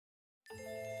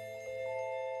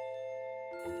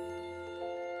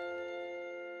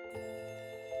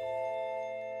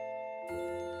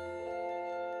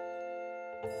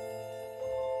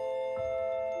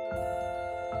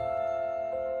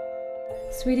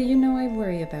Sweetie, you know I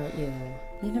worry about you.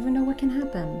 You never know what can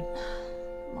happen.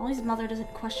 Molly's mother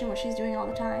doesn't question what she's doing all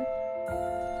the time.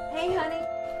 Hey, honey.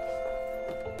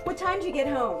 What time did you get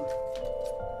home?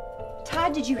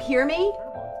 Todd, did you hear me?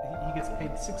 He gets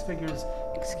paid six figures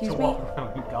Excuse to me? walk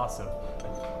around and gossip.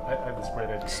 I have this great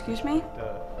idea. Excuse me? Put,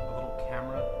 a little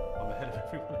camera on the head of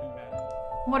everyone in Manhattan.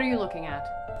 What are you looking at?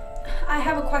 I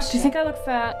have a question. Do you think I look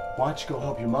fat? Why don't you go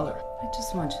help your mother? I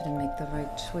just want you to make the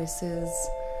right choices.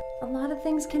 A lot of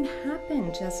things can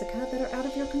happen, Jessica, that are out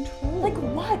of your control. Like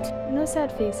what? No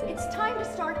sad faces. It's time to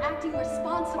start acting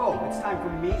responsibly. Oh, it's time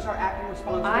for me to start acting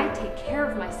responsibly? I take care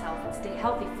of myself and stay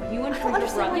healthy for you and for your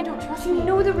brother. I don't trust You me.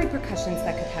 know the repercussions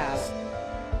that could have.